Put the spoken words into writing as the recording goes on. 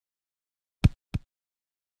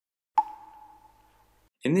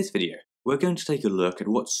In this video, we're going to take a look at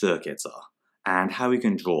what circuits are and how we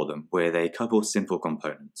can draw them with a couple simple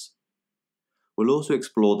components. We'll also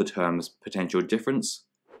explore the terms potential difference,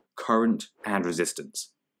 current, and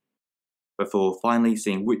resistance, before finally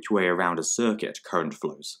seeing which way around a circuit current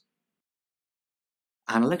flows.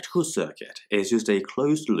 An electrical circuit is just a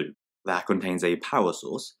closed loop that contains a power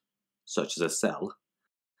source, such as a cell,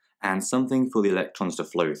 and something for the electrons to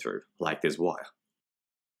flow through, like this wire.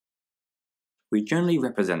 We generally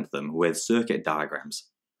represent them with circuit diagrams,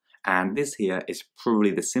 and this here is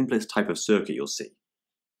probably the simplest type of circuit you'll see.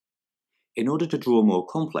 In order to draw more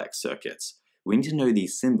complex circuits, we need to know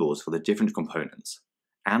these symbols for the different components,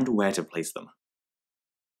 and where to place them.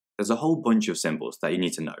 There's a whole bunch of symbols that you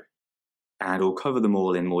need to know, and we'll cover them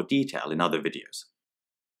all in more detail in other videos.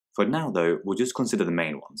 For now though, we'll just consider the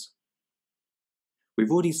main ones.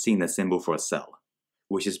 We've already seen the symbol for a cell,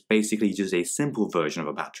 which is basically just a simple version of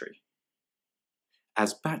a battery.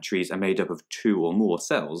 As batteries are made up of two or more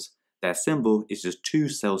cells, their symbol is just two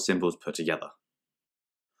cell symbols put together.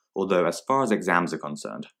 Although as far as exams are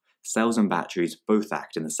concerned, cells and batteries both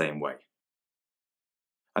act in the same way.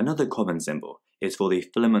 Another common symbol is for the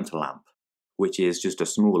filament lamp, which is just a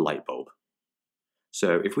small light bulb.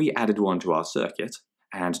 So if we added one to our circuit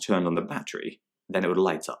and turned on the battery, then it would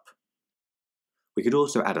light up. We could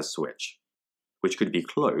also add a switch, which could be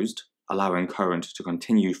closed, allowing current to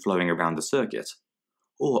continue flowing around the circuit,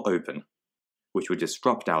 or open, which would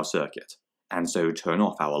disrupt our circuit, and so turn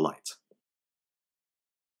off our light.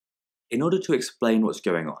 In order to explain what's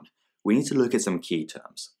going on, we need to look at some key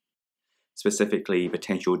terms, specifically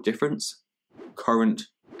potential difference, current,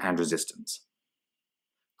 and resistance.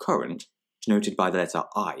 Current, denoted by the letter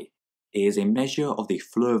I, is a measure of the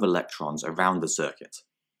flow of electrons around the circuit,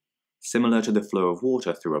 similar to the flow of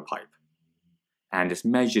water through a pipe, and is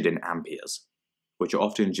measured in amperes, which are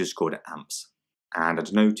often just called amps, and are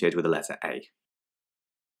denoted with the letter A.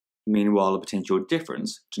 Meanwhile, a potential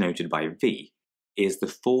difference, denoted by V, is the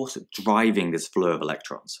force driving this flow of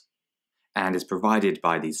electrons, and is provided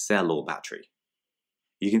by the cell or battery.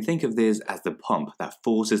 You can think of this as the pump that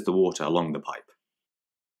forces the water along the pipe.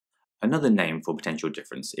 Another name for potential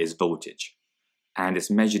difference is voltage, and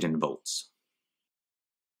is measured in volts.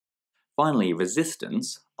 Finally,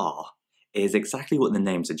 resistance, R, is exactly what the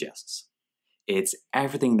name suggests. It's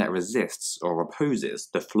everything that resists or opposes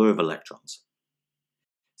the flow of electrons,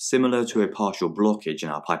 similar to a partial blockage in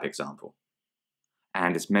our pipe example,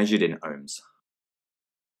 and is measured in ohms.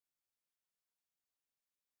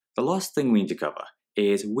 The last thing we need to cover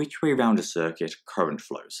is which way around a circuit current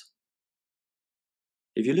flows.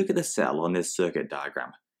 If you look at the cell on this circuit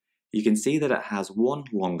diagram, you can see that it has one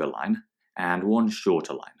longer line and one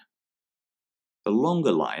shorter line. The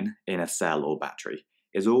longer line in a cell or battery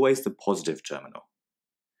is always the positive terminal,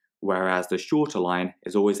 whereas the shorter line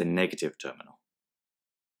is always a negative terminal.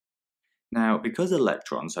 Now, because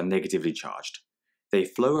electrons are negatively charged, they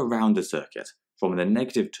flow around the circuit from the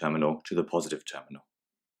negative terminal to the positive terminal.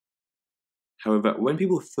 However, when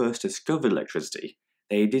people first discovered electricity,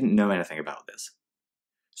 they didn't know anything about this.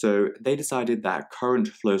 So they decided that current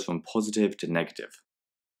flows from positive to negative,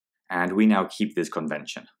 and we now keep this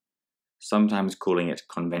convention, sometimes calling it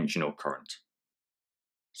conventional current.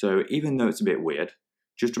 So even though it's a bit weird,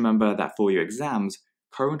 just remember that for your exams,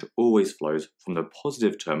 current always flows from the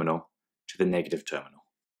positive terminal to the negative terminal.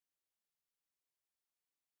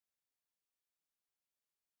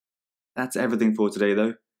 That's everything for today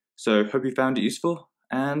though, so hope you found it useful,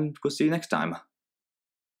 and we'll see you next time.